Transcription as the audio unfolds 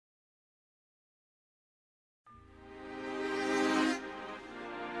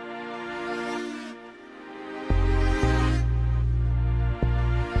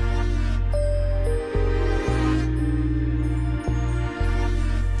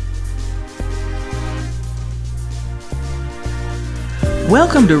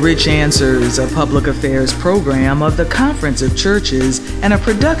Welcome to Rich Answers, a public affairs program of the Conference of Churches and a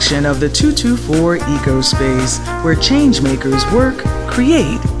production of the 224 Ecospace, where changemakers work,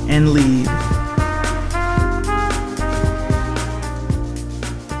 create, and lead.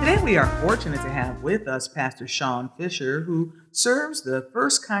 Today we are fortunate to have with us Pastor Shawn Fisher, who serves the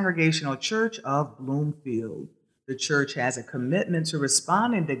First Congregational Church of Bloomfield. The church has a commitment to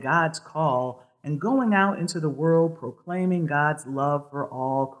responding to God's call and going out into the world proclaiming God's love for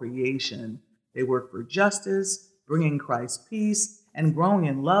all creation. They work for justice, bringing Christ's peace, and growing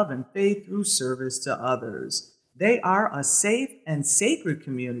in love and faith through service to others. They are a safe and sacred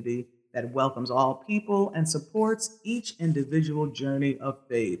community that welcomes all people and supports each individual journey of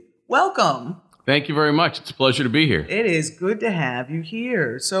faith. Welcome. Thank you very much. It's a pleasure to be here. It is good to have you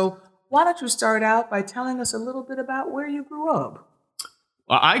here. So why don't you start out by telling us a little bit about where you grew up?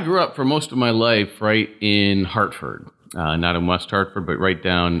 Well, I grew up for most of my life right in Hartford, not in West Hartford, but right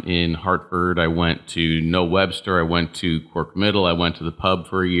down in Hartford. I went to Noah Webster. I went to Cork Middle. I went to the pub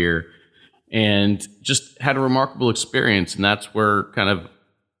for a year and just had a remarkable experience. And that's where kind of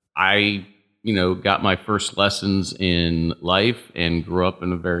I, got my first lessons in life and grew up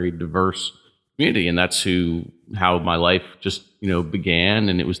in a very diverse community. And that's how my life just, began.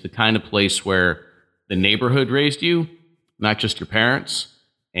 And it was the kind of place where the neighborhood raised you, not just your parents.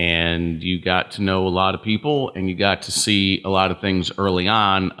 And you got to know a lot of people, and you got to see a lot of things early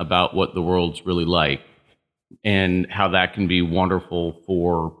on about what the world's really like, and how that can be wonderful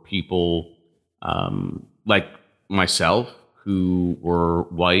for people like myself who were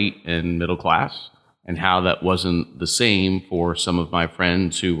white and middle class, and how that wasn't the same for some of my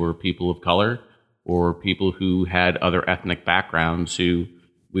friends who were people of color or people who had other ethnic backgrounds, who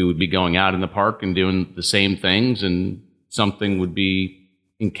we would be going out in the park and doing the same things, and something would be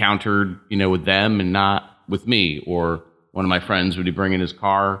encountered, with them and not with me. Or one of my friends would be bringing his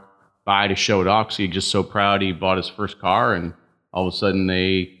car by to show it off because he's just so proud he bought his first car, and all of a sudden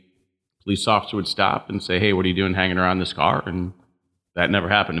a police officer would stop and say, "Hey, what are you doing hanging around this car?" And that never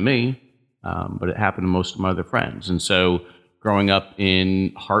happened to me, but it happened to most of my other friends. And so growing up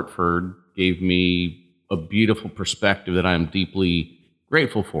in Hartford gave me a beautiful perspective that I'm deeply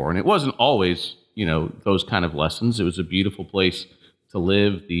grateful for. And it wasn't always, those kind of lessons. It was a beautiful place to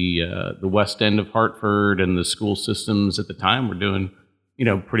live. The west end of Hartford and the school systems at the time were doing,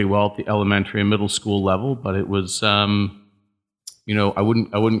 pretty well at the elementary and middle school level. But it was, I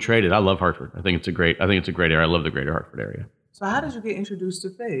wouldn't trade it. I love Hartford. I think it's a great area. I love the greater Hartford area. So how did you get introduced to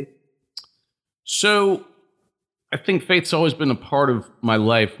faith? So I think faith's always been a part of my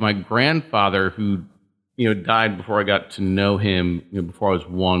life. My grandfather, who died before I got to know him, before I was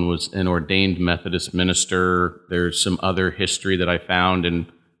one, was an ordained Methodist minister. There's some other history that I found in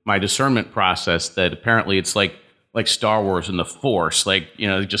my discernment process that apparently it's like Star Wars and the Force,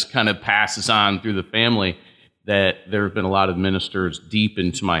 it just kind of passes on through the family, that there have been a lot of ministers deep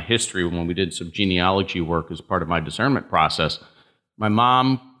into my history when we did some genealogy work as part of my discernment process. My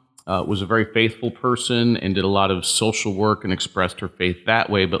mom was a very faithful person and did a lot of social work and expressed her faith that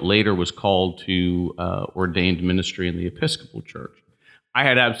way, but later was called to ordained ministry in the Episcopal Church. I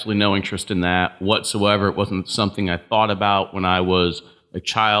had absolutely no interest in that whatsoever. It wasn't something I thought about when I was a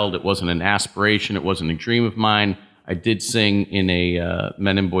child. It wasn't an aspiration. It wasn't a dream of mine. I did sing in a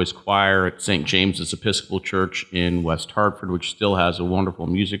men and boys choir at St. James's Episcopal Church in West Hartford, which still has a wonderful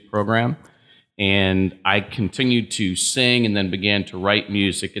music program. And I continued to sing and then began to write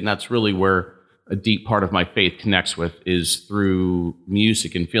music. And that's really where a deep part of my faith connects with, is through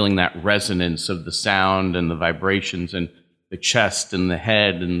music and feeling that resonance of the sound and the vibrations and the chest and the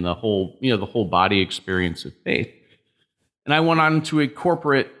head and the whole body experience of faith. And I went on to a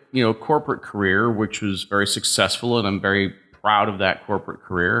corporate career, which was very successful. And I'm very proud of that corporate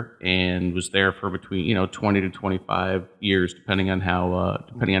career, and was there for between 20 to 25 years, depending on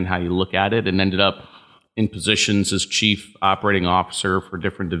how you look at it, and ended up in positions as chief operating officer for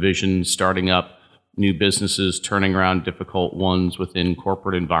different divisions, starting up new businesses, turning around difficult ones within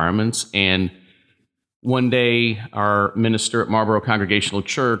corporate environments. And one day, our minister at Marlboro Congregational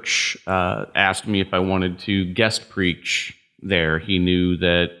Church asked me if I wanted to guest preach there. He knew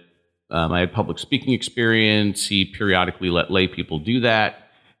that I had public speaking experience. He periodically let lay people do that.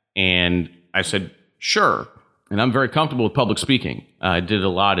 And I said, sure. And I'm very comfortable with public speaking. I did a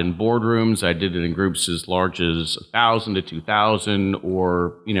lot in boardrooms. I did it in groups as large as 1,000 to 2,000,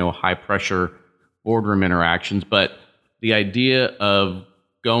 or, high pressure boardroom interactions. But the idea of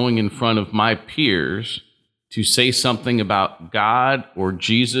going in front of my peers to say something about God or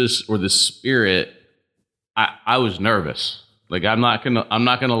Jesus or the Spirit, I was nervous. Like I'm not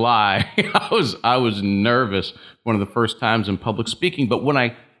gonna lie. I was nervous one of the first times in public speaking, but when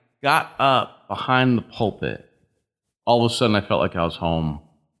I got up behind the pulpit, all of a sudden I felt like I was home.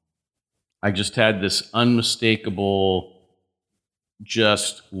 I just had this unmistakable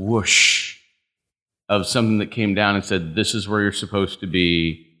just whoosh of something that came down and said, "This is where you're supposed to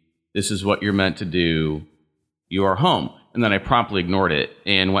be. This is what you're meant to do. You are home." And then I promptly ignored it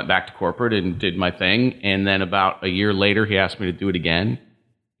and went back to corporate and did my thing. And then about a year later, he asked me to do it again.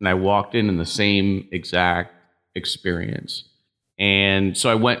 And I walked in the same exact experience. And so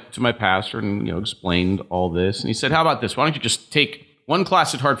I went to my pastor and, explained all this. And he said, "How about this? Why don't you just take one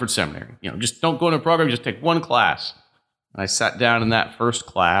class at Hartford Seminary? Just don't go into a program, just take one class." And I sat down in that first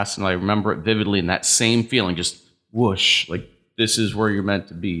class, and I remember it vividly, in that same feeling, just whoosh, like this is where you're meant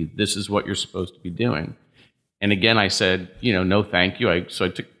to be. This is what you're supposed to be doing. And again, I said, no, thank you. So I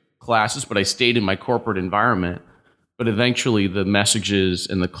took classes, but I stayed in my corporate environment. But eventually the messages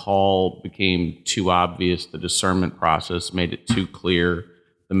and the call became too obvious. The discernment process made it too clear.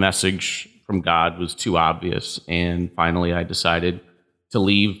 The message from God was too obvious. And finally, I decided to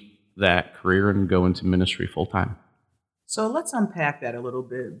leave that career and go into ministry full time. So let's unpack that a little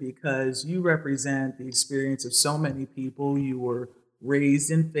bit, because you represent the experience of so many people. You were raised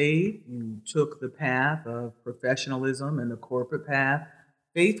in faith, you took the path of professionalism and the corporate path.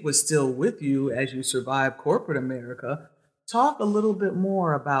 Faith was still with you as you survived corporate America. Talk a little bit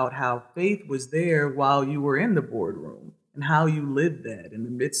more about how faith was there while you were in the boardroom and how you lived that in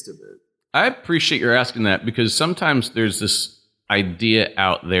the midst of it. I appreciate your asking that, because sometimes there's this idea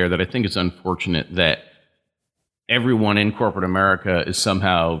out there that I think is unfortunate, that everyone in corporate America is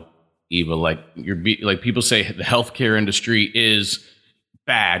somehow evil. Like like people say the healthcare industry is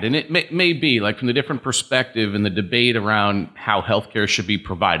bad, and it may be, like, from the different perspective and the debate around how healthcare should be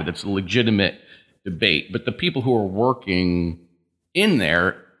provided. That's a legitimate debate. But the people who are working in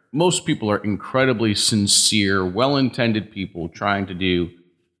there, most people are incredibly sincere, well-intended people trying to do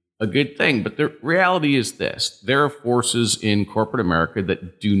a good thing. But the reality is this: there are forces in corporate America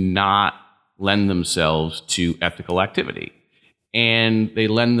that do not lend themselves to ethical activity. And they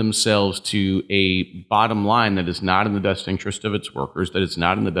lend themselves to a bottom line that is not in the best interest of its workers, that is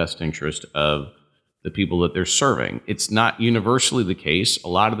not in the best interest of the people that they're serving. It's not universally the case. A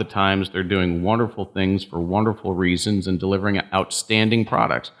lot of the times they're doing wonderful things for wonderful reasons and delivering outstanding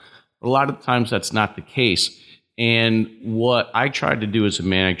products. But a lot of the times that's not the case. And what I tried to do as a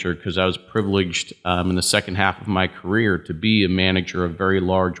manager, because I was privileged in the second half of my career to be a manager of very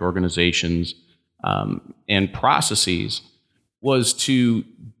large organizations and processes, was to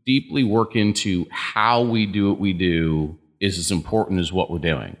deeply work into how we do what we do is as important as what we're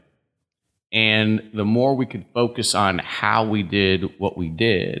doing. And the more we could focus on how we did what we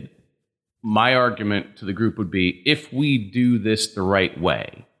did, my argument to the group would be, if we do this the right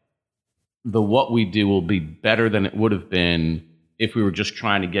way, the what we do will be better than it would have been if we were just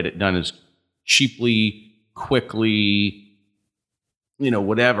trying to get it done as cheaply, quickly,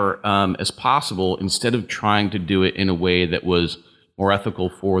 whatever, as possible, instead of trying to do it in a way that was more ethical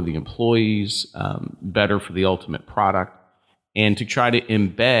for the employees, better for the ultimate product, and to try to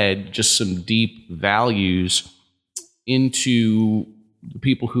embed just some deep values into the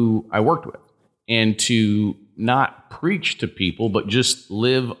people who I worked with, and to not preach to people, but just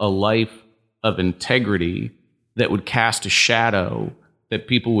live a life of integrity that would cast a shadow that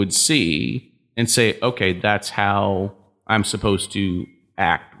people would see and say, okay, that's how I'm supposed to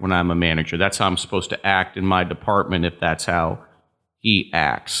act when I'm a manager. That's how I'm supposed to act in my department if that's how he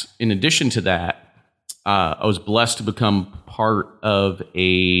acts. In addition to that, I was blessed to become part of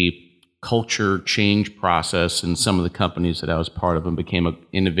a culture change process in some of the companies that I was part of, and became an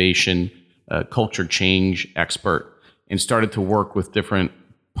innovation culture change expert, and started to work with different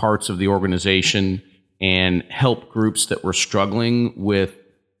parts of the organization and help groups that were struggling with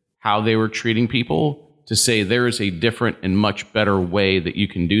how they were treating people, to say there is a different and much better way that you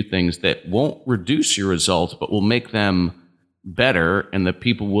can do things that won't reduce your results, but will make them better, and the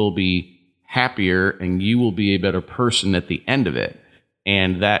people will be happier, and you will be a better person at the end of it.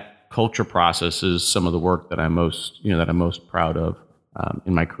 And that culture process is some of the work that I'm most proud of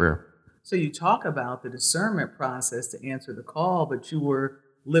in my career. So you talk about the discernment process to answer the call, but you were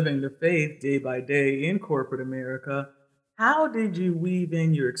living the faith day by day in corporate America. How did you weave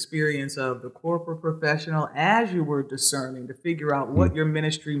in your experience of the corporate professional as you were discerning to figure out what your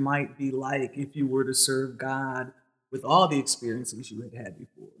ministry might be like if you were to serve God with all the experiences you had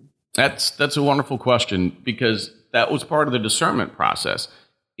before? That's a wonderful question, because that was part of the discernment process.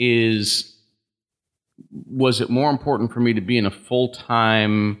 Was it more important for me to be in a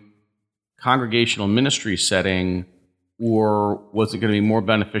full-time congregational ministry setting Or was it going to be more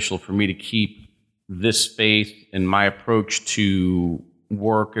beneficial for me to keep this faith and my approach to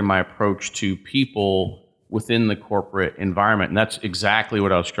work and my approach to people within the corporate environment? And that's exactly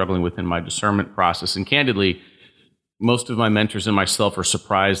what I was struggling with in my discernment process. And candidly, most of my mentors and myself are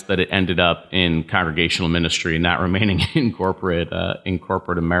surprised that it ended up in congregational ministry and not remaining in corporate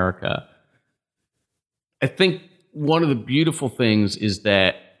America. I think one of the beautiful things is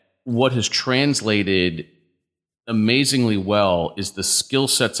that what has translated amazingly well is the skill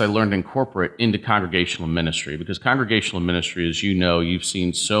sets I learned in corporate into congregational ministry. Because congregational ministry, as you know, you've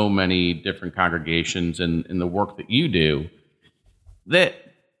seen so many different congregations and in the work that you do, that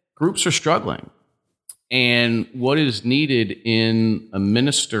groups are struggling. And what is needed in a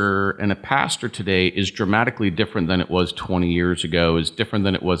minister and a pastor today is dramatically different than it was 20 years ago, is different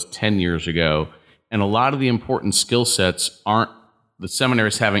than it was 10 years ago. And a lot of the important skill sets the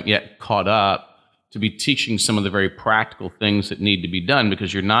seminaries haven't yet caught up to be teaching some of the very practical things that need to be done,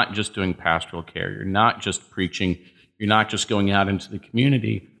 because you're not just doing pastoral care, you're not just preaching, you're not just going out into the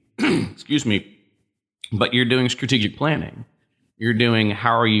community, excuse me, but you're doing strategic planning. You're doing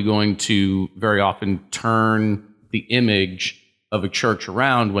how are you going to very often turn the image of a church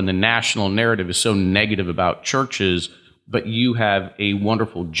around when the national narrative is so negative about churches, but you have a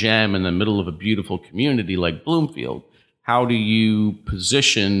wonderful gem in the middle of a beautiful community like Bloomfield. How do you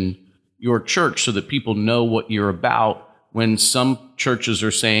position your church so that people know what you're about when some churches are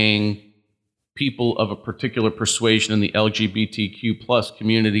saying people of a particular persuasion in the LGBTQ plus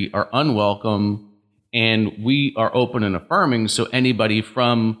community are unwelcome, and we are open and affirming, so anybody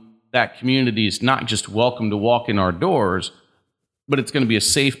from that community is not just welcome to walk in our doors, but it's going to be a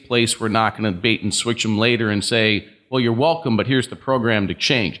safe place. We're not going to bait and switch them later and say, well, you're welcome, but here's the program to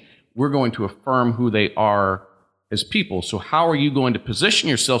change. We're going to affirm who they are as people. So how are you going to position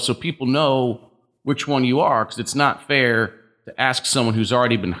yourself so people know which one you are? Because it's not fair to ask someone who's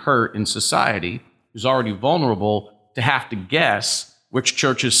already been hurt in society, who's already vulnerable, to have to guess which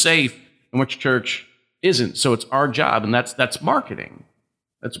church is safe and which church isn't. So it's our job, and that's marketing.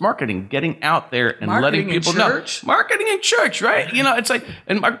 That's marketing, getting out there and letting people know. Marketing in church, right? You know, it's like,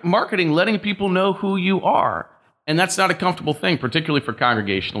 and marketing, letting people know who you are. And that's not a comfortable thing, particularly for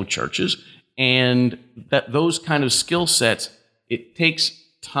congregational churches. And that those kind of skill sets, it takes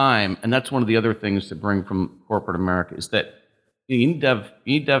time. And that's one of the other things to bring from corporate America is that you need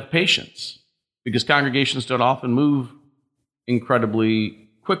to have patience, because congregations don't often move incredibly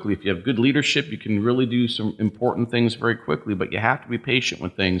quickly. If you have good leadership, you can really do some important things very quickly, but you have to be patient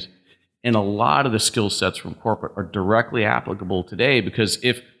with things. And a lot of the skill sets from corporate are directly applicable today, because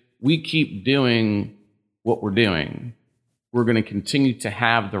if we keep doing what we're doing, we're going to continue to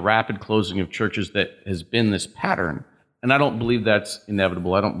have the rapid closing of churches that has been this pattern. And I don't believe that's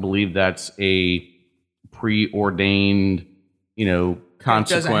inevitable. I don't believe that's a preordained,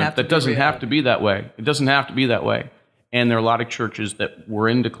 consequence. That doesn't have to be that way. It doesn't have to be that way. And there are a lot of churches that were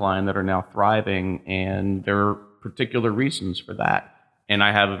in decline that are now thriving, and there are particular reasons for that. And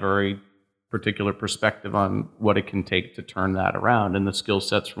I have a very particular perspective on what it can take to turn that around. And the skill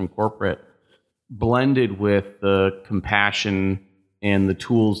sets from corporate, blended with the compassion and the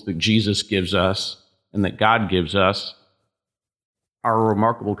tools that Jesus gives us and that God gives us, are a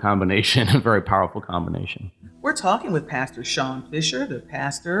remarkable combination, a very powerful combination. We're talking with Pastor Shawn Fisher, the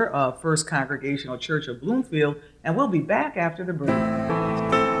pastor of First Congregational Church of Bloomfield, and we'll be back after the break.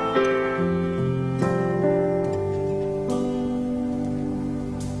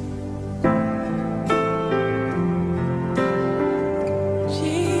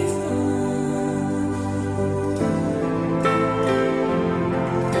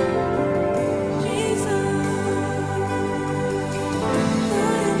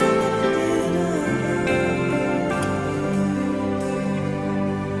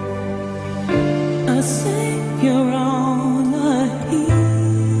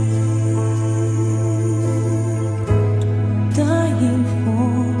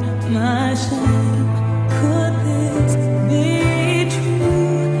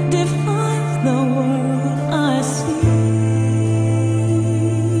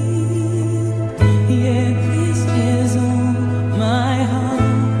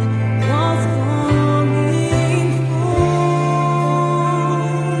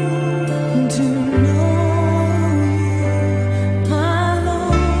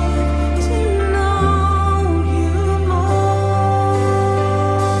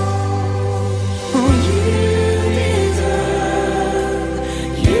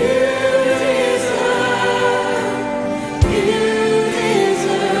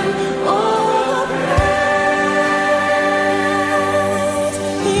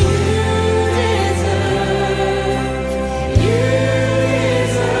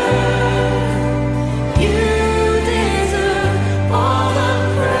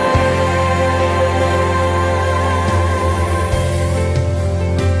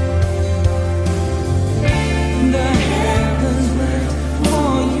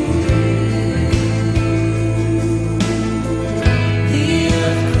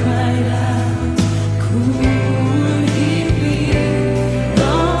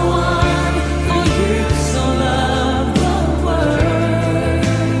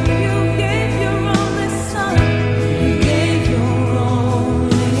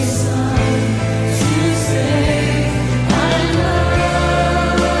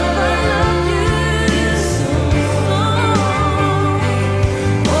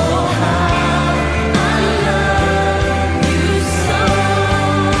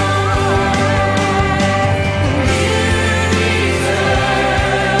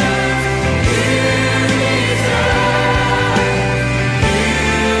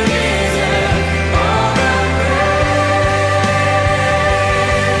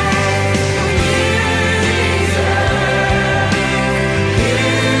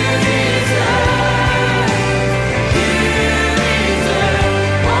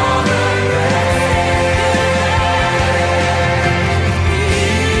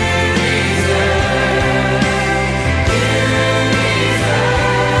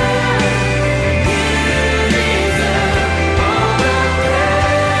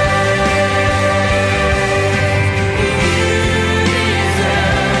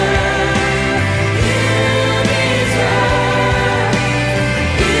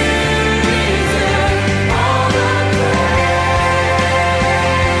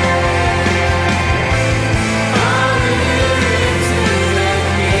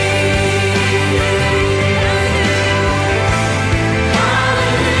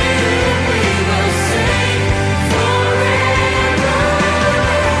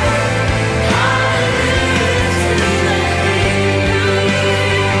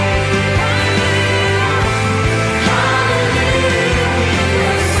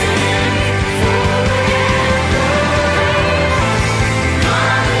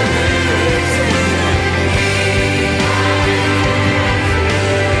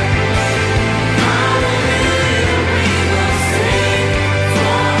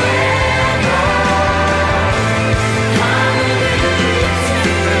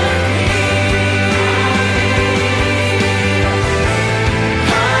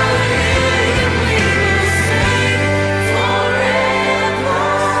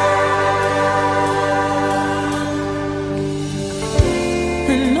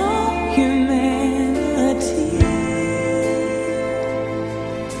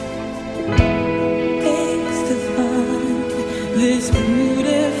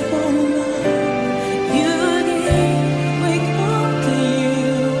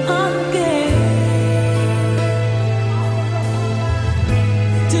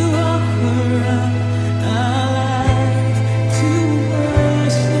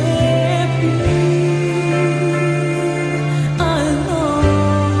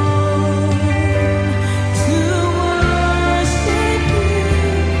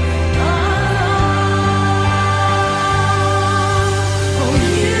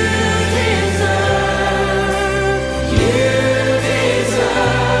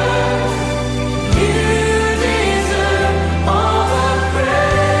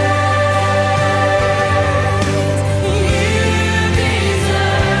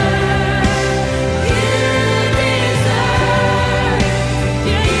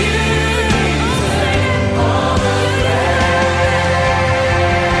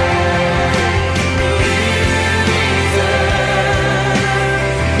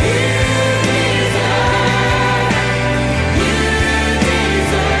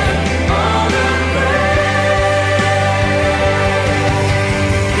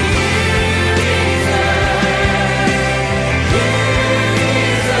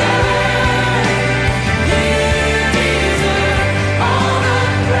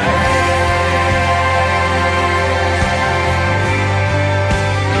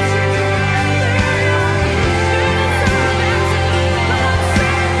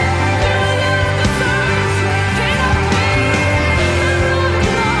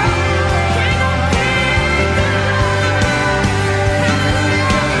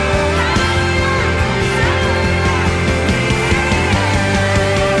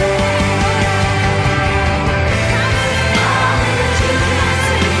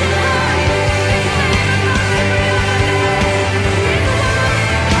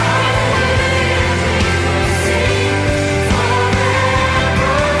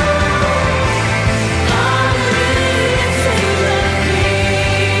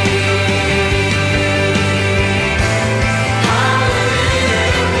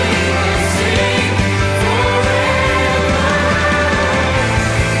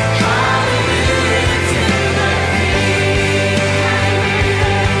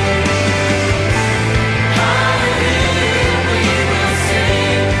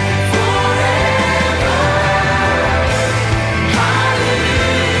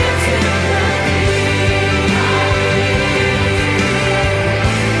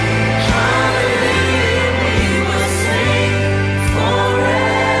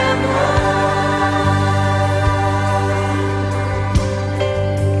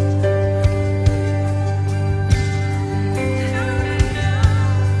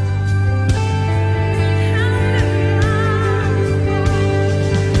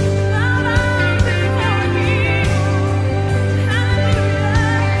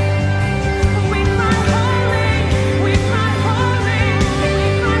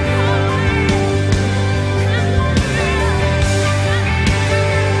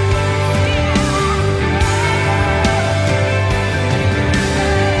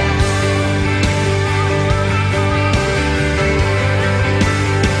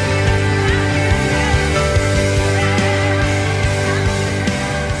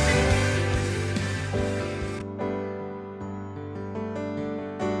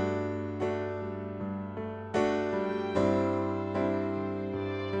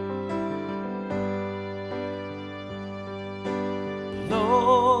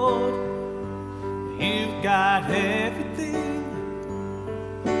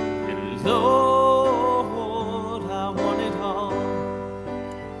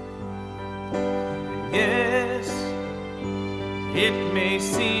 It may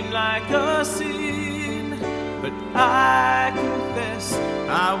seem like a sin, but I confess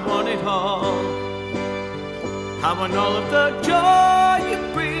I want it all. I want all of the joy you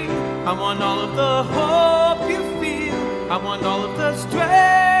bring. I want all of the hope you feel. I want all of the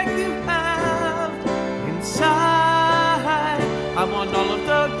strength you have inside. I want all of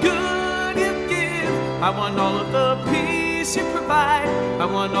the good you give. I want all of the peace you provide. I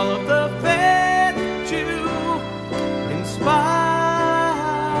want all of the faith that you inspire,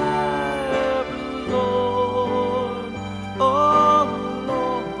 Lord. Oh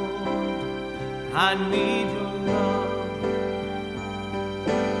Lord, I need your love.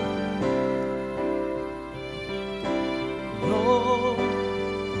 Lord,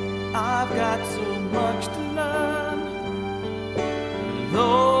 I've got so much to learn.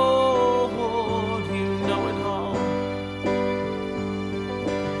 Lord, you know it all.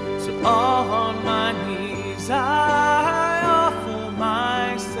 So on my knees I offer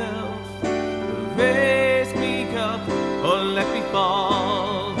myself. Raise me up or let me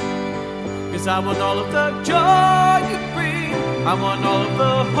fall. 'Cause I want all of the joy you bring. I want all of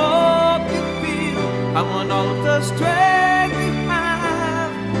the hope you feel. I want all of the strength you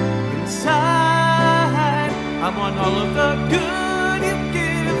have inside. I want all of the good you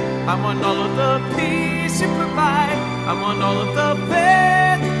give. I want all of the peace you provide. I want all of the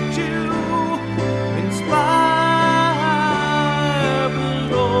faith that you inspire,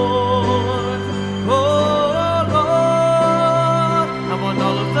 Lord. Oh Lord, I want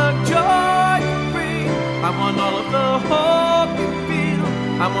all of the joy you bring. I want all of the hope you feel.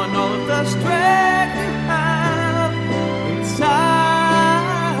 I want all of the strength you have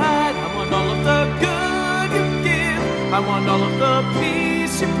inside. I want all of the good you give. I want all of the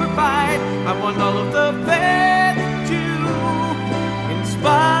peace you provide. I want all of the faith that you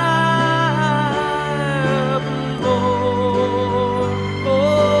inspire, Lord. Oh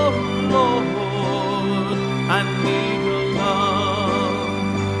Lord, I need your love.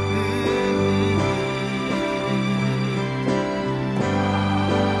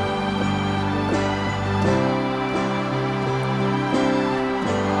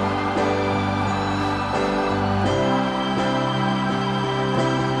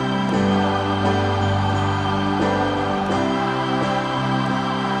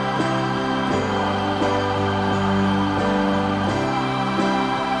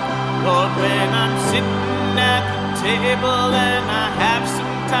 Lord, when I'm sitting at the table and I have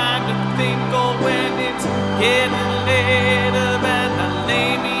some time to think, or when it's getting later and I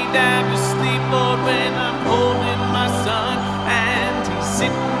lay me down to sleep, Lord, when I'm holding my son and he's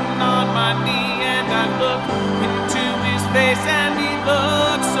sitting on my knee and I look into his face and he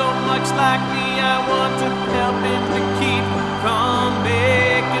looks so much like me, I want to help him to keep from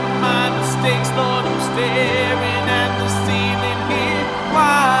making my mistakes. Lord, I'm staring at the ceiling here,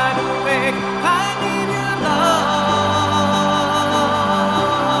 wide awake. I need your love.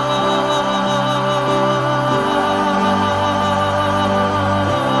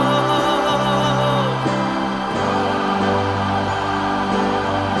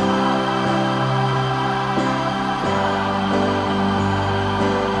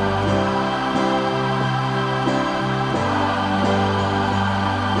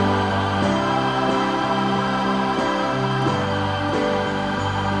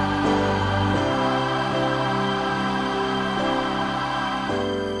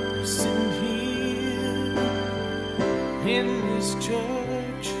 Sitting here in this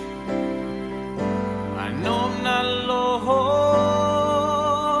church, I know I'm not alone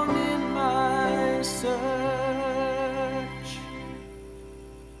in my search.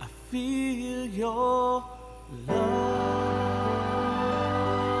 I feel your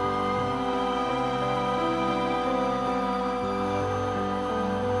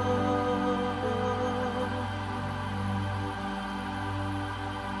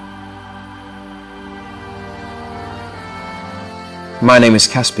My name is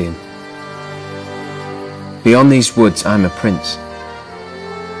Caspian. Beyond these woods, I'm a prince.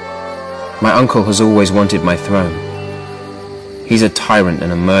 My uncle has always wanted my throne. He's a tyrant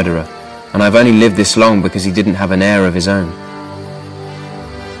and a murderer, and I've only lived this long because he didn't have an heir of his own.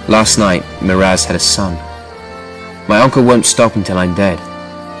 Last night, Miraz had a son. My uncle won't stop until I'm dead.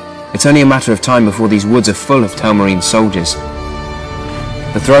 It's only a matter of time before these woods are full of Telmarine soldiers.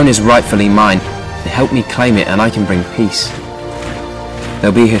 The throne is rightfully mine. Help me claim it and I can bring peace.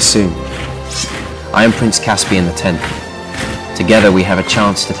 They'll be here soon. I am Prince Caspian X. Together we have a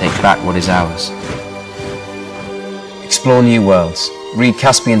chance to take back what is ours. Explore new worlds. Read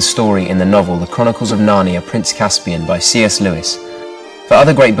Caspian's story in the novel The Chronicles of Narnia, Prince Caspian by C.S. Lewis. For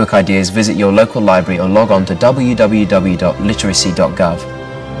other great book ideas, visit your local library or log on to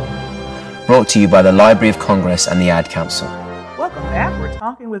www.literacy.gov. Brought to you by the Library of Congress and the Ad Council. Welcome back. We're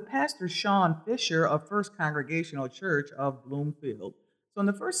talking with Pastor Shawn Fisher of First Congregational Church of Bloomfield. So in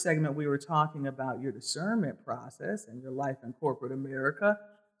the first segment, we were talking about your discernment process and your life in corporate America.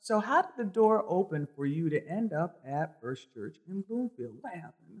 So how did the door open for you to end up at First Church in Bloomfield? What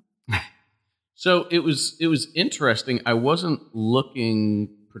happened? So it was interesting. I wasn't looking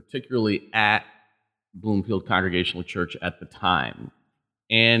particularly at Bloomfield Congregational Church at the time,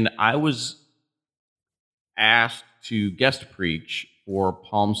 and I was asked to guest preach for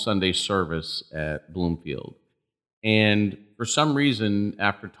Palm Sunday service at Bloomfield. And for some reason,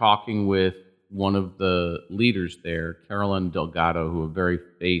 after talking with one of the leaders there, Carolyn Delgado, who a very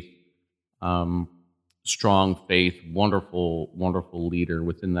strong faith, wonderful leader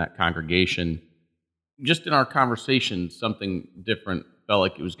within that congregation, just in our conversation, something different felt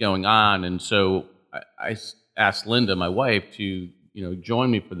like it was going on. And so I asked Linda, my wife, to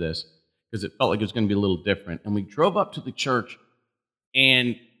join me for this because it felt like it was going to be a little different. And we drove up to the church,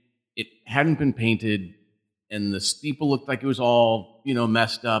 and it hadn't been painted, and the steeple looked like it was all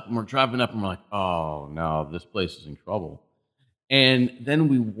messed up. And we're driving up, and we're like, oh no, this place is in trouble. And then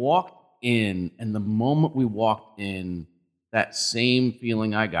we walked in, and the moment we walked in, that same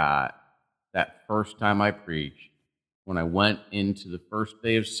feeling I got that first time I preached, when I went into the first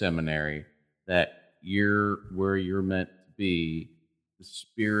day of seminary, that you're where you're meant to be, the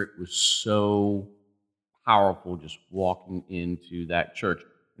Spirit was so powerful just walking into that church.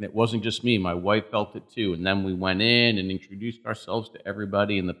 And it wasn't just me, my wife felt it too. And then we went in and introduced ourselves to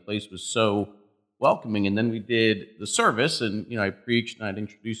everybody, and the place was so welcoming. And then we did the service, and I preached and I'd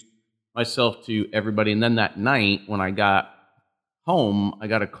introduced myself to everybody. And then that night, when I got home, I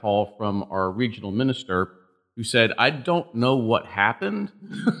got a call from our regional minister who said, I don't know what happened,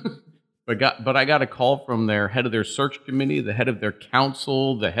 but I got a call from their head of their search committee, the head of their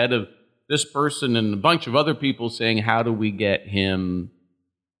council, the head of this person, and a bunch of other people saying, how do we get him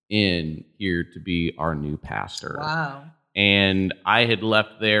in here to be our new pastor? Wow. And I had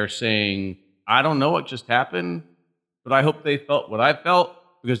left there saying, I don't know what just happened, but I hope they felt what I felt,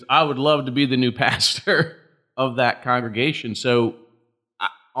 because I would love to be the new pastor of that congregation. So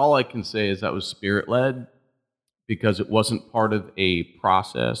all I can say is that was Spirit-led, because it wasn't part of a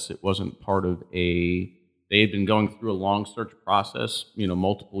process. It wasn't part of they had been going through a long search process,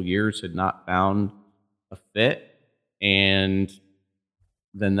 multiple years, had not found a fit. And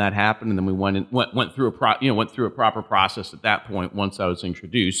then that happened, and then we went through a proper process at that point once I was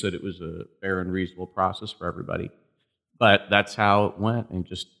introduced, that it was a fair and reasonable process for everybody. But that's how it went, and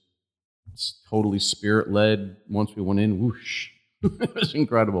just totally Spirit-led. Once we went in, whoosh, it was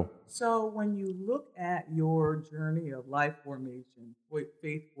incredible. So when you look at your journey of life formation,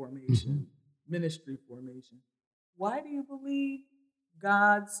 faith formation, ministry formation, why do you believe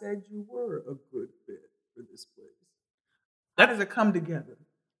God said you were a good fit for this place? How does it come together?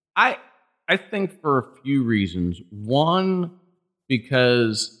 I think for a few reasons. One,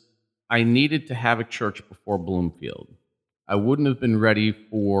 because I needed to have a church before Bloomfield. I wouldn't have been ready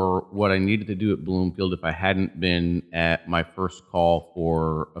for what I needed to do at Bloomfield if I hadn't been at my first call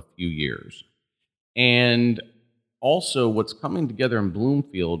for a few years. And also, what's coming together in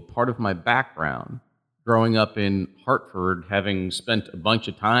Bloomfield, part of my background, growing up in Hartford, having spent a bunch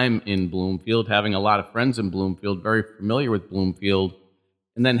of time in Bloomfield, having a lot of friends in Bloomfield, very familiar with Bloomfield,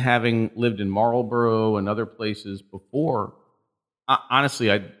 and then having lived in Marlboro and other places before, honestly,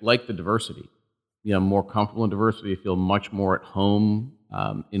 I like the diversity. I'm more comfortable in diversity. I feel much more at home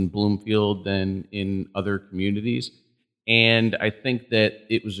in Bloomfield than in other communities. And I think that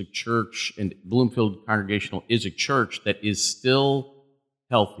it was a church, and Bloomfield Congregational is a church that is still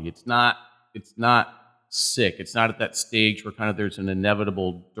healthy. It's not sick. It's not at that stage where kind of there's an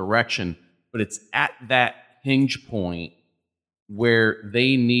inevitable direction, but it's at that hinge point where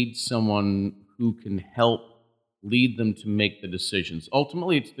they need someone who can help lead them to make the decisions.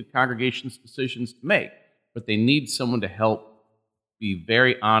 Ultimately, it's the congregation's decisions to make, but they need someone to help be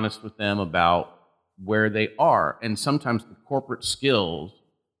very honest with them about where they are. And sometimes the corporate skills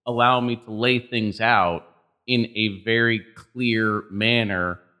allow me to lay things out in a very clear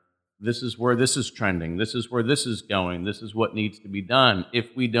manner. This is where this is trending. This is where this is going. This is what needs to be done. If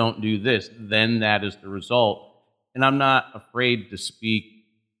we don't do this, then that is the result. And I'm not afraid to speak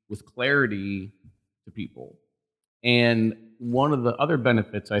with clarity to people. And one of the other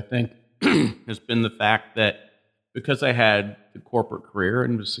benefits, I think, has been the fact that because I had the corporate career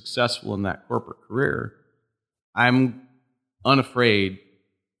and was successful in that corporate career, I'm unafraid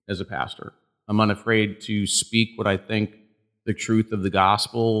as a pastor. I'm unafraid to speak what I think the truth of the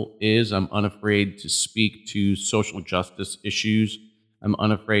gospel is. I'm unafraid to speak to social justice issues. I'm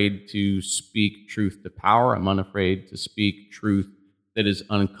unafraid to speak truth to power. I'm unafraid to speak truth that is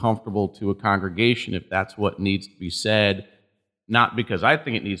uncomfortable to a congregation if that's what needs to be said. Not because I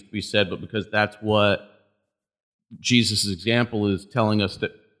think it needs to be said, but because that's what Jesus' example is telling us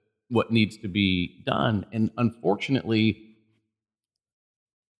that what needs to be done. And unfortunately,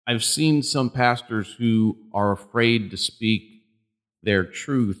 I've seen some pastors who are afraid to speak their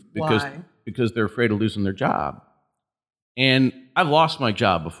truth because they're afraid of losing their job. And I've lost my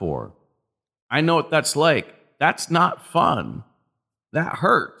job before. I know what that's like. That's not fun. That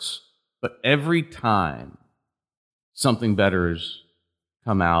hurts. But every time something better has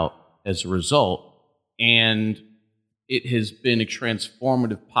come out as a result, and it has been a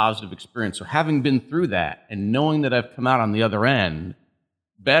transformative, positive experience. So having been through that and knowing that I've come out on the other end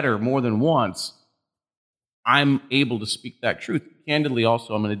better more than once, I'm able to speak that truth. Candidly,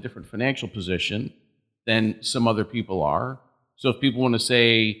 also, I'm in a different financial position than some other people are. So if people want to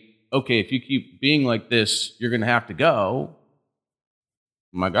say, okay, if you keep being like this, you're going to have to go,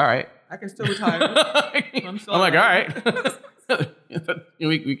 I'm like, all right. I can still retire. I'm like, all right.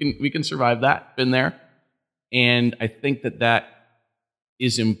 we can survive that. Been there. And I think that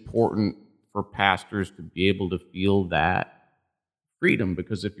is important for pastors to be able to feel that freedom,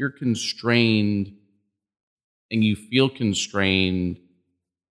 because if you're constrained and you feel constrained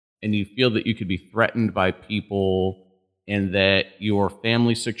and you feel that you could be threatened by people and that your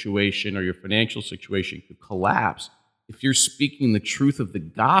family situation or your financial situation could collapse, if you're speaking the truth of the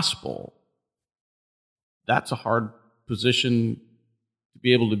gospel, that's a hard position to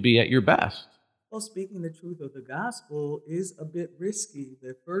be able to be at your best. Well, speaking the truth of the gospel is a bit risky.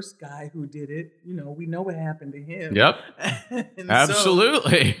 The first guy who did it, we know what happened to him. Yep.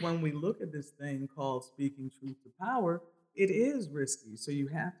 Absolutely. So when we look at this thing called speaking truth to power, it is risky. So you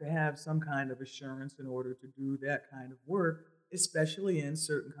have to have some kind of assurance in order to do that kind of work, especially in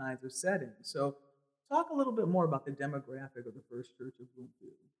certain kinds of settings. So talk a little bit more about the demographic of the First Church of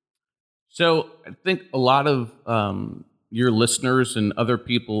Bloomfield. So I think a lot of your listeners and other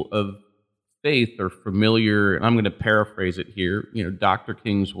people of faith are familiar, and I'm going to paraphrase it here, Dr.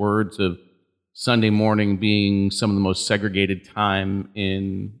 King's words of Sunday morning being some of the most segregated time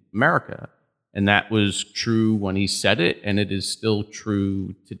in America. And that was true when he said it, and it is still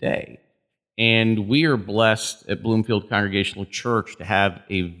true today. And we are blessed at Bloomfield Congregational Church to have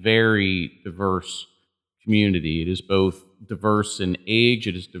a very diverse community. It is both diverse in age,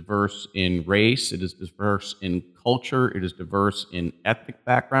 it is diverse in race, it is diverse in culture, it is diverse in ethnic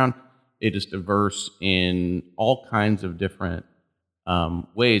background, it is diverse in all kinds of different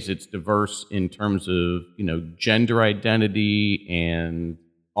ways. It's diverse in terms of gender identity and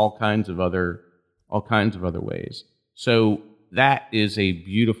all kinds of other ways. So that is a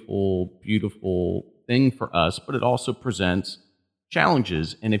beautiful, beautiful thing for us, but it also presents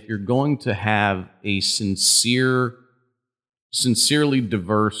challenges. And if you're going to have a sincerely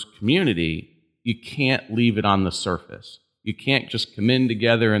diverse community, you can't leave it on the surface. You can't just come in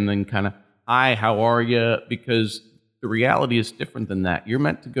together and then kind of, hi, how are you? Because the reality is different than that. You're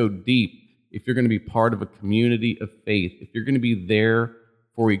meant to go deep if you're going to be part of a community of faith, if you're going to be there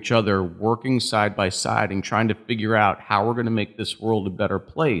for each other, working side by side and trying to figure out how we're going to make this world a better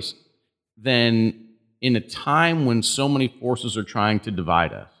place. Then in a time when so many forces are trying to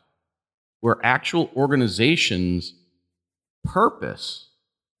divide us, where actual organizations'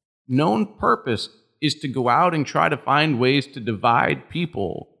 known purpose is to go out and try to find ways to divide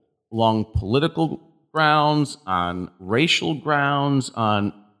people along political grounds, on racial grounds,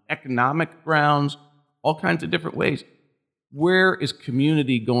 on economic grounds, all kinds of different ways. Where is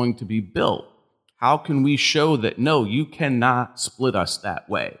community going to be built? How can we show that, no, you cannot split us that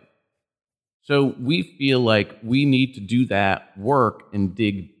way? So we feel like we need to do that work and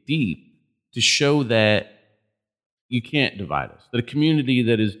dig deep to show that you can't divide us, that a community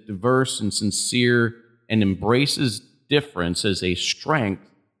that is diverse and sincere and embraces difference as a strength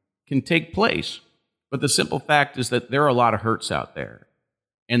can take place. But the simple fact is that there are a lot of hurts out there,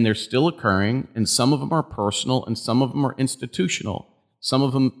 and they're still occurring, and some of them are personal, and some of them are institutional. Some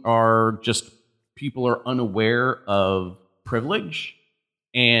of them are just people are unaware of privilege,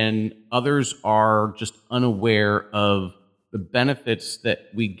 and others are just unaware of the benefits that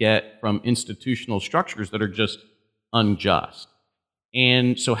we get from institutional structures that are just unjust.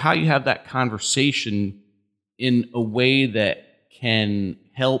 And so how you have that conversation in a way that can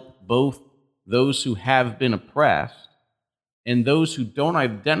help both those who have been oppressed and those who don't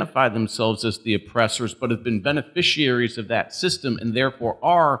identify themselves as the oppressors but have been beneficiaries of that system and therefore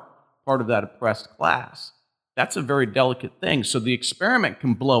are part of that oppressed class. that's a very delicate thing. So the experiment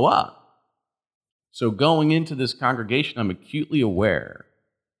can blow up. So going into this congregation, I'm acutely aware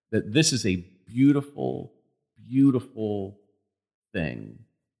that this is a beautiful, beautiful thing.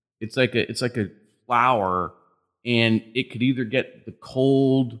 It's like a flower, and it could either get the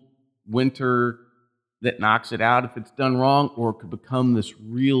cold winter that knocks it out if it's done wrong, or it could become this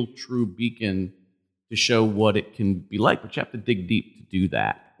real, true beacon to show what it can be like. But you have to dig deep to do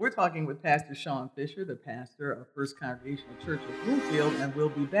that. We're talking with Pastor Shawn Fisher, the pastor of First Congregational Church of Bloomfield, and we'll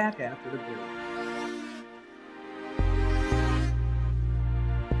be back after the break.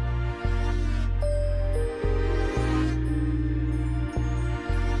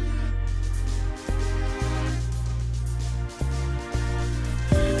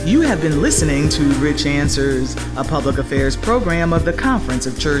 You have been listening to Rich Answers, a public affairs program of the Conference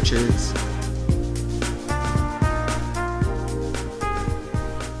of Churches.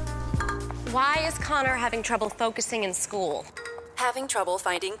 Why is Connor having trouble focusing in school? Having trouble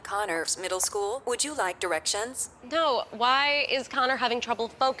finding Connor's middle school? Would you like directions? No, why is Connor having trouble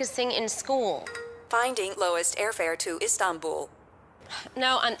focusing in school? Finding lowest airfare to Istanbul.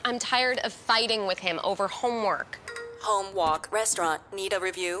 No, I'm tired of fighting with him over homework. Home, walk, restaurant. Need a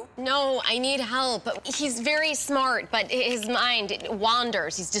review? No, I need help. He's very smart, but his mind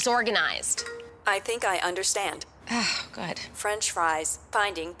wanders. He's disorganized. I think I understand. Oh, good. French fries.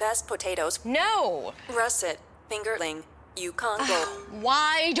 Finding best potatoes. No! Russet. Fingerling. Yukon Gold.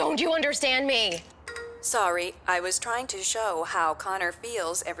 Why don't you understand me? Sorry, I was trying to show how Connor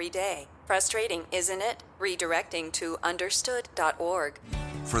feels every day. Frustrating, isn't it? Redirecting to understood.org.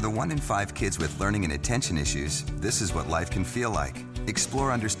 For the 1 in 5 kids with learning and attention issues, this is what life can feel like.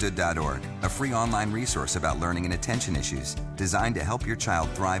 Explore understood.org, a free online resource about learning and attention issues, designed to help your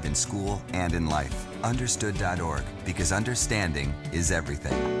child thrive in school and in life. Understood.org, because understanding is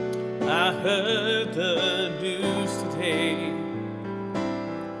everything. I heard the news today.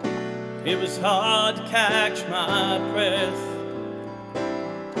 It was hard to catch my breath.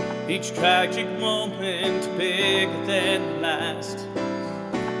 Each tragic moment bigger than the last.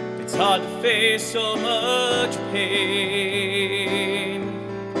 It's hard to face so much pain.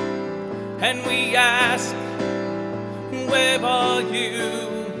 And we ask, where are you?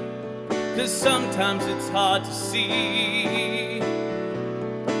 'Cause sometimes it's hard to see.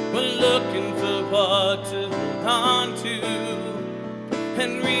 We're looking for what to hold on to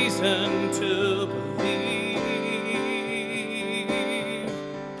and reason to believe.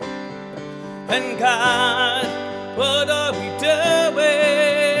 And God, what are we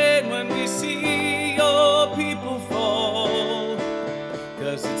doing when we see your people fall?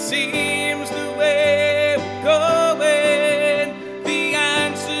 'Cause it seems the way we're going, the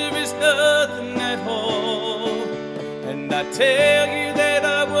answer is nothing at all. And I tell you that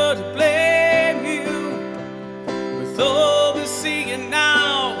I wouldn't blame you with all we're seeing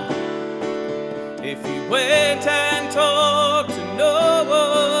now. If you went and talked to no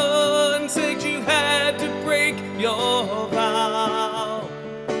one, said you had to break your vow,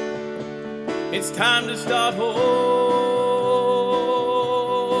 it's time to start over.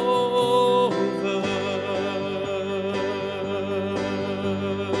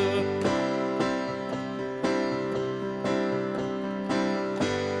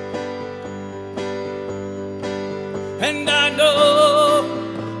 And I know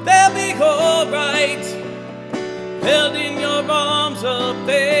they'll be alright, held in your arms up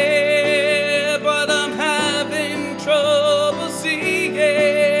there, but I'm having trouble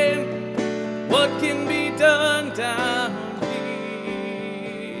seeing what can be done down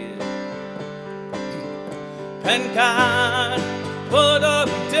here. And God, what are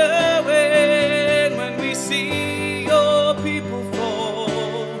we doing when we see your people fall?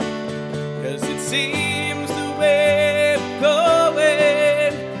 'Cause it seems the way we're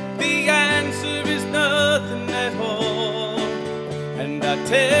going, the answer is nothing at all. And I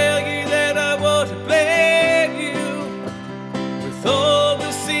tell you that I wouldn't blame you with all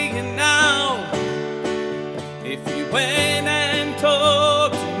we're seeing now. If you went and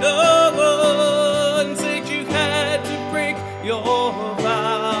talked to no one, said you had to break your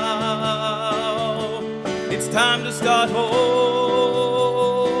vow, it's time to start over.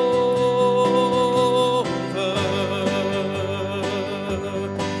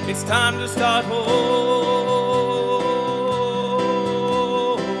 It's time to start over.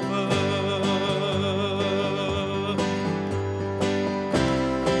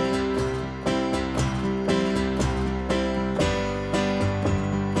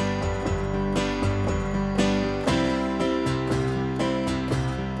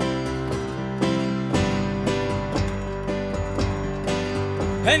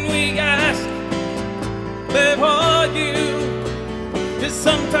 And we ask, where are you? 'Cause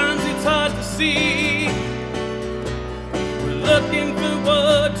sometimes it's hard to see. We're looking for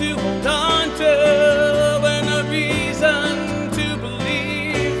what to hold on to and a reason to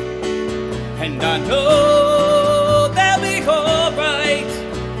believe. And I know they'll be alright,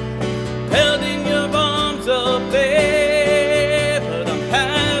 held in your arms up there, but I'm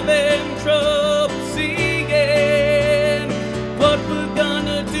having trouble seeing what we're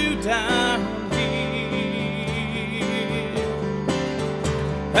gonna do down here.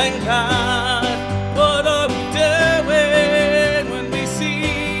 And God, what are we doing when we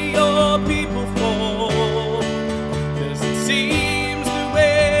see your people fall? 'Cause it seems the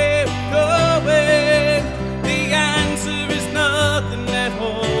way we're going, the answer is nothing at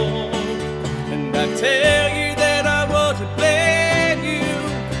all. And I tell you that I want to blame you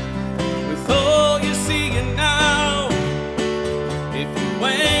with all you're seeing now. If you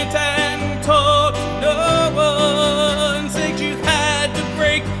went and talked to no one, said you had to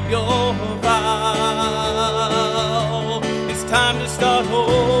break your vow, it's time to start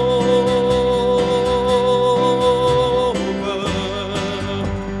over.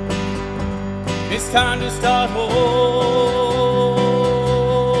 It's time to start over.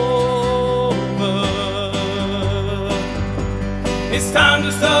 It's time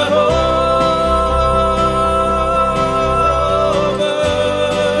to start over.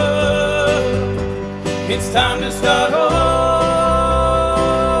 It's time to start over.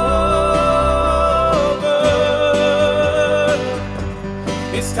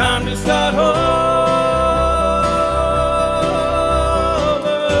 It's time to start over.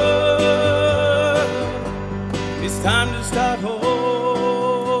 It's time to start over.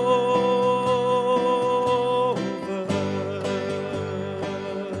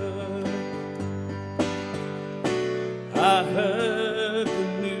 I heard the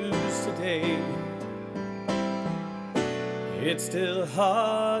news today. It's still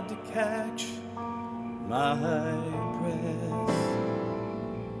hard to catch my breath.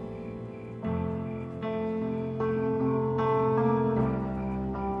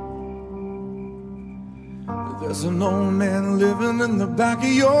 There's an old man living in the back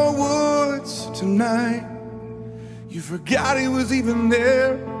of your woods tonight. You forgot he was even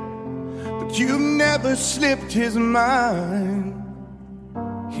there, but you never slipped his mind.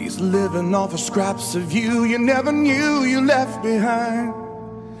 He's living off of scraps of you never knew you left behind.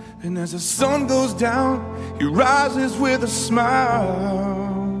 And as the sun goes down, he rises with a smile.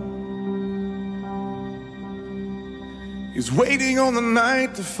 He's waiting on the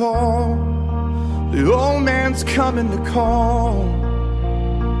night to fall. The old man's coming to call,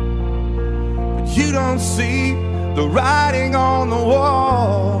 but you don't see the writing on the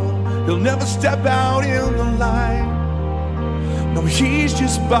wall. He'll never step out in the light. No, he's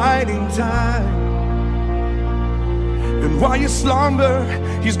just biding time. And while you slumber,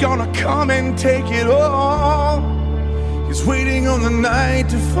 he's gonna come and take it all. He's waiting on the night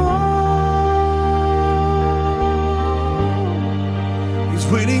to fall. He's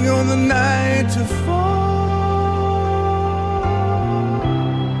waiting on the night to fall.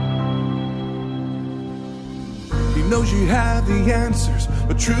 He knows you have the answers,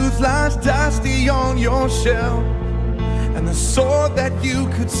 but truth lies dusty on your shelf. And the sword that you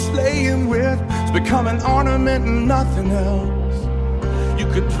could slay him with has become an ornament and nothing else. You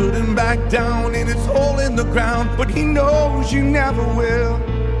could put him back down in its hole in the ground, but he knows you never will.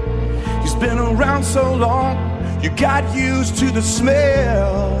 He's been around so long, you got used to the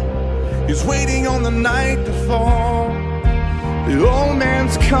smell. He's waiting on the night to fall. The old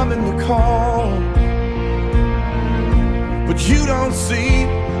man's coming to call, but you don't see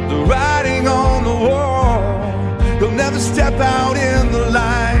the writing on the wall. He'll never step out in the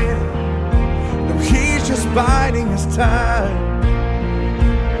light. No, he's just biding his time.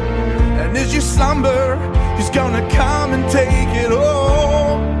 And as you slumber, he's gonna come and take it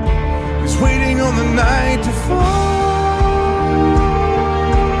all. He's waiting on the night to fall.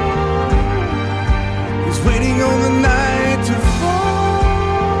 He's waiting on the night to fall.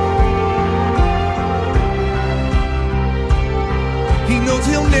 He knows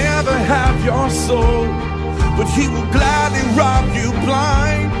he'll never have your soul, but he will gladly rob you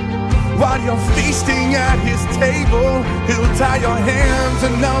blind. While you're feasting at his table, he'll tie your hands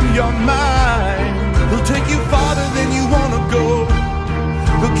and numb your mind. He'll take you farther than you wanna go.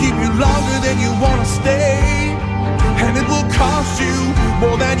 He'll keep you longer than you wanna stay. And it will cost you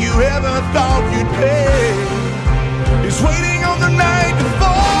more than you ever thought you'd pay. He's waiting on the night to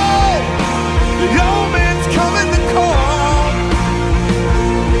fall. The old man's coming to call,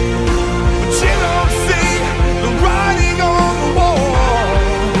 but you don't see the writing on the wall.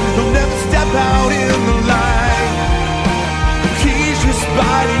 He'll never step out in the light.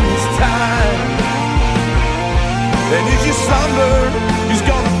 slumber. He's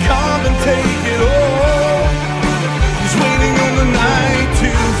gonna come and take it all. He's waiting on the night to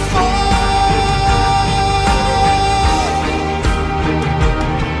fall.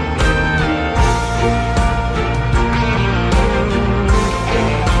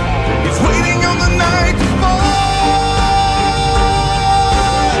 He's waiting on the night to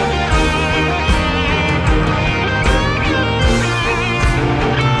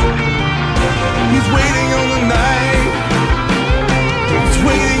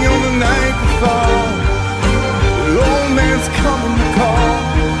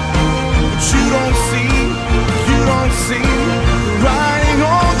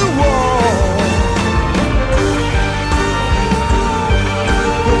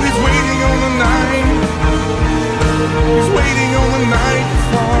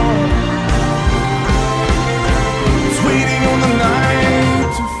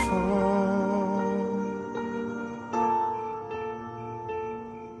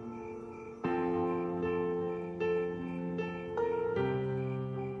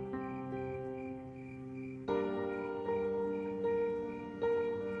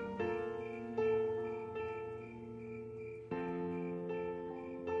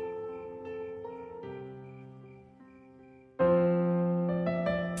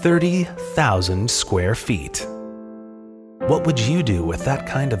 $30,000 square feet. What would you do with that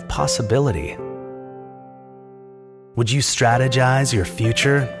kind of possibility? Would you strategize your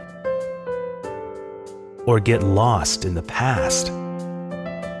future? Or get lost in the past?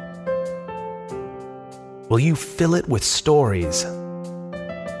 Will you fill it with stories?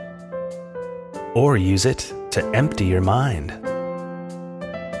 Or use it to empty your mind?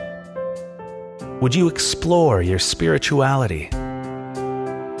 Would you explore your spirituality?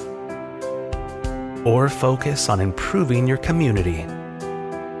 Or focus on improving your community?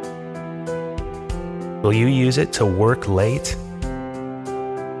 Will you use it to work late?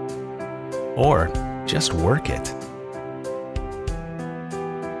 Or just work it?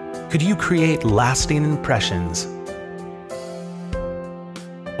 Could you create lasting impressions?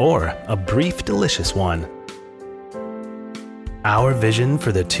 Or a brief, delicious one? Our vision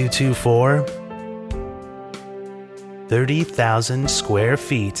for the 224? 30,000 square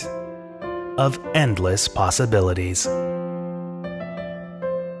feet of endless possibilities.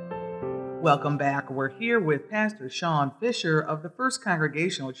 Welcome back. We're here with Pastor Shawn Fisher of the First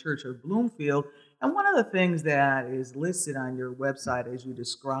Congregational Church of Bloomfield. And one of the things that is listed on your website as you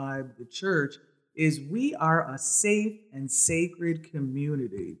describe the church is we are a safe and sacred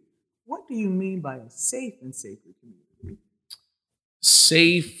community. What do you mean by a safe and sacred community?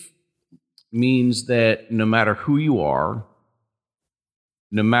 Safe means that no matter who you are,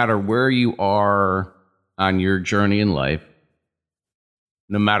 no matter where you are on your journey in life,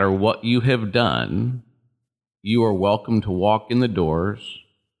 no matter what you have done, you are welcome to walk in the doors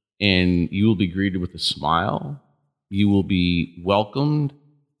and you will be greeted with a smile. You will be welcomed,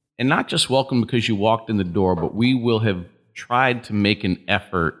 and not just welcomed because you walked in the door, but we will have tried to make an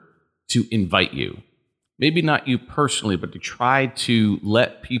effort to invite you. Maybe not you personally, but to try to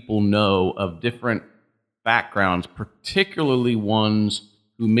let people know of different backgrounds, particularly ones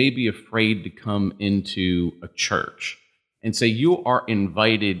who may be afraid to come into a church, and say, you are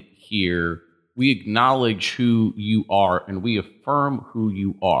invited here. We acknowledge who you are, and we affirm who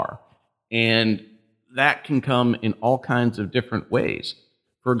you are. And that can come in all kinds of different ways.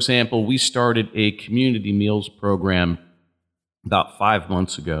 For example, we started a community meals program about 5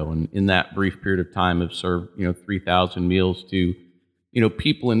 months ago, and in that brief period of time have served 3,000 meals to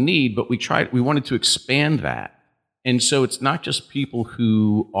people in need, but we wanted to expand that. And so it's not just people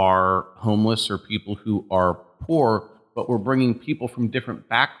who are homeless or people who are poor, but we're bringing people from different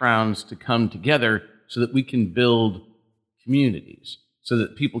backgrounds to come together so that we can build communities, so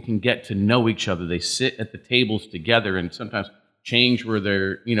that people can get to know each other. They sit at the tables together and sometimes change where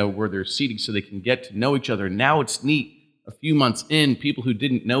they're seating so they can get to know each other. Now it's neat. A few months in, people who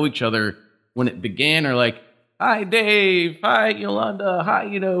didn't know each other when it began are like, hi, Dave. Hi, Yolanda. Hi,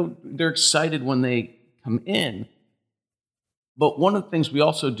 they're excited when they come in. But one of the things we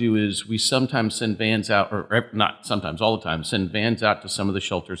also do is we sometimes send vans out, or not sometimes, all the time, send vans out to some of the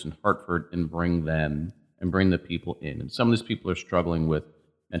shelters in Hartford and bring the people in. And some of these people are struggling with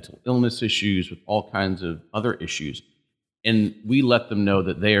mental illness issues, with all kinds of other issues. And we let them know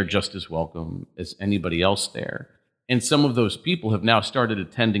that they are just as welcome as anybody else there. And some of those people have now started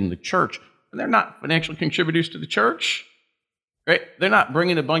attending the church, and they're not financial contributors to the church, right? They're not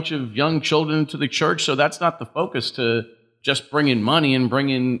bringing a bunch of young children into the church, so that's not the focus to just bring in money and bring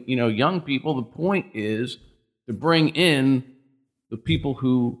in, young people. The point is to bring in the people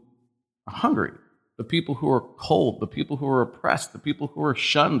who are hungry, the people who are cold, the people who are oppressed, the people who are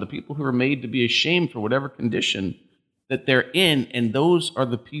shunned, the people who are made to be ashamed for whatever condition that they're in. And those are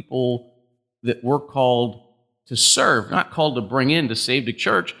the people that we're called to serve, not called to bring in to save the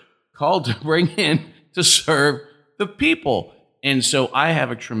church, called to bring in to serve the people. And so I have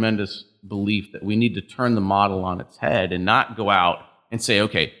a tremendous belief that we need to turn the model on its head and not go out and say,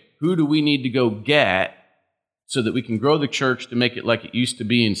 okay, who do we need to go get so that we can grow the church to make it like it used to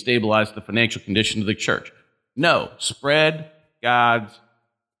be and stabilize the financial condition of the church? No, spread God's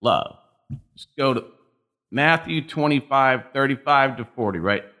love. Just go to Matthew 25, 35 to 40,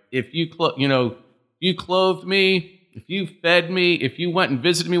 right? If you clothed me, if you fed me, if you went and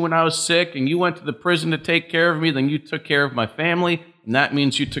visited me when I was sick and you went to the prison to take care of me, then you took care of my family, and that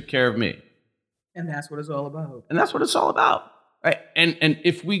means you took care of me. And that's what it's all about. And that's what it's all about. Right? And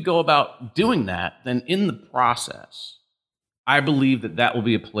if we go about doing that, then in the process, I believe that will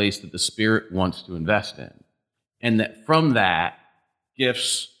be a place that the Spirit wants to invest in. And that from that,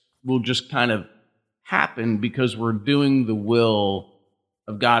 gifts will just kind of happen because we're doing the will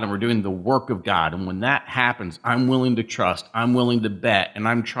of God and we're doing the work of God. And when that happens, I'm willing to trust, I'm willing to bet, and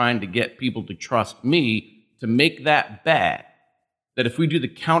I'm trying to get people to trust me to make that bet that if we do the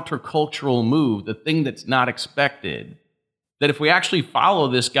countercultural move, the thing that's not expected, that if we actually follow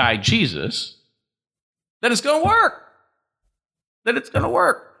this guy, Jesus, that it's going to work. That it's going to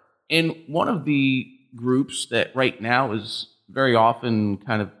work. And one of the groups that right now is very often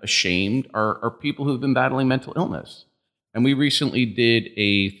kind of ashamed are people who've been battling mental illness. And we recently did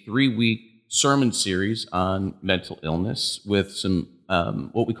a 3-week sermon series on mental illness with some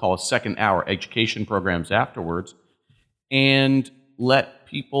what we call a second-hour education programs afterwards, and let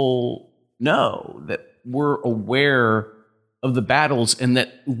people know that we're aware of the battles and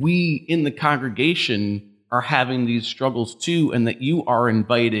that we in the congregation are having these struggles too, and that you are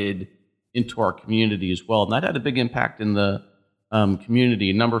invited into our community as well. And that had a big impact in the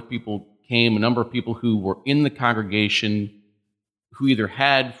community. A number of people came, a number of people who were in the congregation who either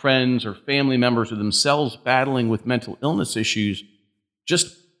had friends or family members or themselves battling with mental illness issues,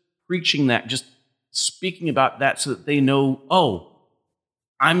 just preaching that, just speaking about that so that they know, oh,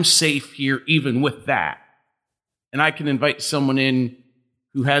 I'm safe here even with that. And I can invite someone in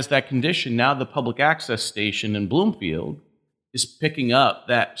who has that condition. Now the public access station in Bloomfield is picking up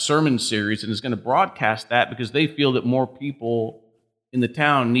that sermon series and is going to broadcast that because they feel that more people in the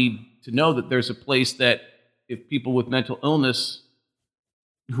town need to know that there's a place that if people with mental illness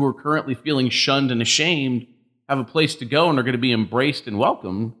who are currently feeling shunned and ashamed have a place to go and are going to be embraced and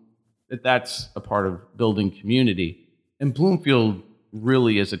welcomed, that's a part of building community. And Bloomfield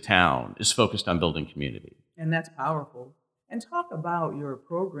really as a town is focused on building community. And that's powerful. And talk about your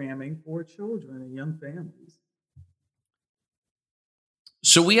programming for children and young families.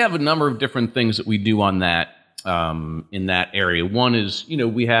 So we have a number of different things that we do on that in that area. One is,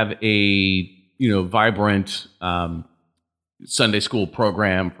 we have a vibrant Sunday school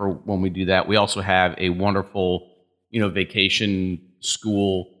program for when we do that. We also have a wonderful vacation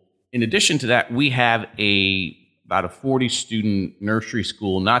school. In addition to that, we have about a 40-student nursery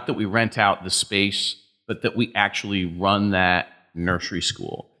school. Not that we rent out the space, but that we actually run that nursery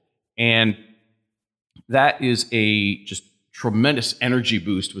school, and that is a just tremendous energy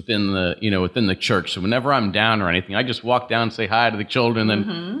boost within the church. So whenever I'm down or anything, I just walk down and say hi to the children,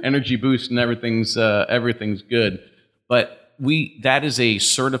 and energy boost, and everything's good. But that is a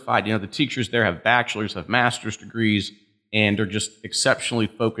certified. The teachers there have bachelor's, have master's degrees, and are just exceptionally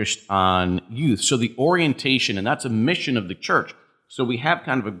focused on youth. So the orientation, and that's a mission of the church. So we have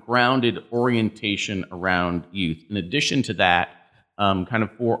kind of a grounded orientation around youth. In addition to that, kind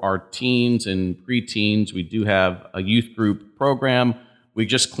of for our teens and preteens, we do have a youth group program. We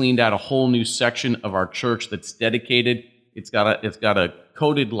just cleaned out a whole new section of our church that's dedicated. It's got a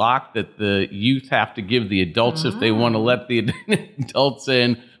coded lock that the youth have to give the adults if they want to let the adults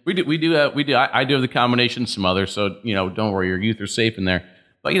in. I do have the combination, some others, so don't worry, your youth are safe in there.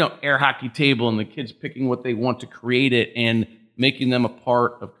 But air hockey table and the kids picking what they want to create it and making them a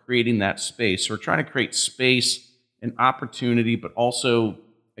part of creating that space. So we're trying to create space and opportunity, but also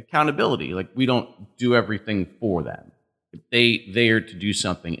accountability. Like, we don't do everything for them. They are to do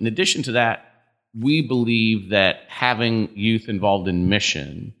something. In addition to that, we believe that having youth involved in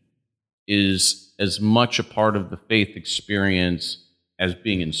mission is as much a part of the faith experience as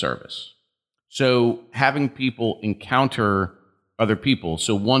being in service. So having people encounter other people.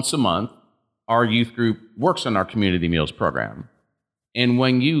 So once a month, our youth group works on our community meals program. And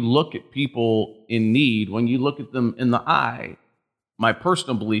when you look at people in need, when you look at them in the eye, my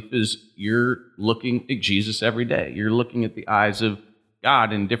personal belief is you're looking at Jesus every day. You're looking at the eyes of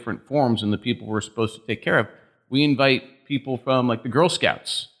God in different forms and the people we're supposed to take care of. We invite people from like the Girl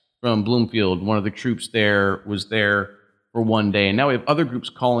Scouts from Bloomfield. One of the troops there was there for one day. And now we have other groups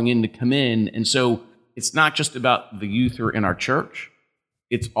calling in to come in. And so it's not just about the youth who are in our church.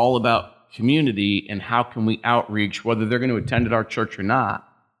 It's all about community and how can we outreach, whether they're going to attend at our church or not.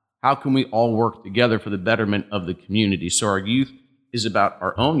 How can we all work together for the betterment of the community? So our youth is about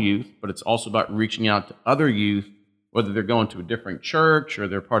our own youth, but it's also about reaching out to other youth, whether they're going to a different church or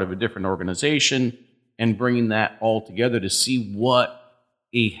they're part of a different organization, and bringing that all together to see what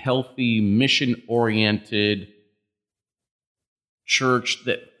a healthy, mission-oriented church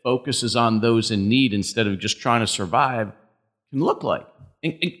that focuses on those in need instead of just trying to survive can look like.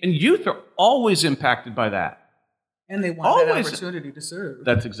 And youth are always impacted by that. And they want that opportunity to serve.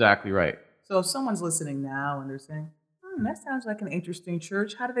 That's exactly right. So if someone's listening now and they're saying, that sounds like an interesting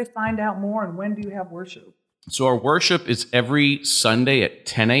church, how do they find out more, and when do you have worship? So our worship is every Sunday at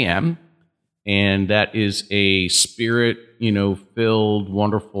 10 a.m., and that is a spirit-filled,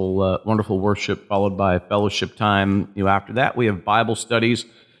 wonderful worship followed by fellowship time. After that, we have Bible studies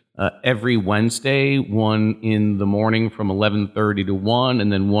every Wednesday, one in the morning from 11:30 to 1,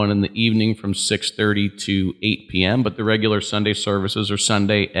 and then one in the evening from 6:30 to 8 p.m. But the regular Sunday services are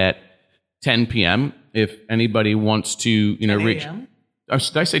Sunday at 10 p.m. If anybody wants to, reach.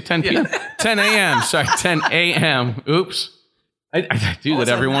 Did I say 10 p.m.? 10 a.m. Sorry, 10 a.m. Oops. I do that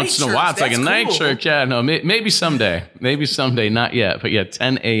every once in a while. It's like a night church. Yeah, no, maybe someday. Maybe someday, not yet. But yeah,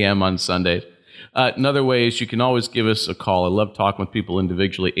 10 a.m. on Sundays. Another way is you can always give us a call. I love talking with people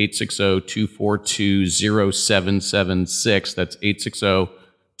individually. 860-242-0776. That's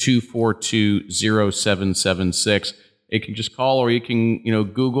 860-242-0776. You can just call, or you can,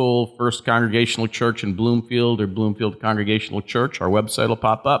 Google First Congregational Church in Bloomfield or Bloomfield Congregational Church. Our website will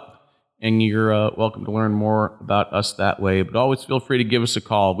pop up. And you're welcome to learn more about us that way. But always feel free to give us a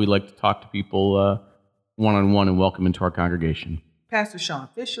call. We like to talk to people one-on-one and welcome into our congregation. Pastor Shawn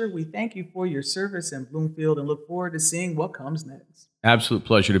Fisher, we thank you for your service in Bloomfield and look forward to seeing what comes next. Absolute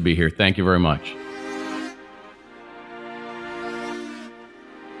pleasure to be here. Thank you very much.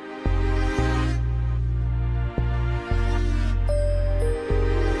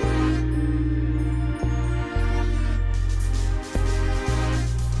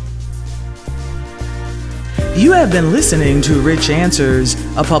 You have been listening to Rich Answers,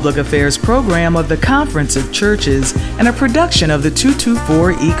 a public affairs program of the Conference of Churches and a production of the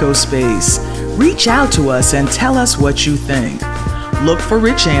 224 Ecospace. Reach out to us and tell us what you think. Look for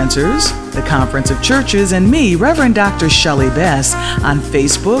Rich Answers, the Conference of Churches, and me, Reverend Dr. Shelley Bess, on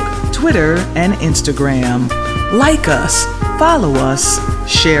Facebook, Twitter, and Instagram. Like us, follow us,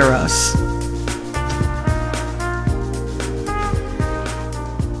 share us.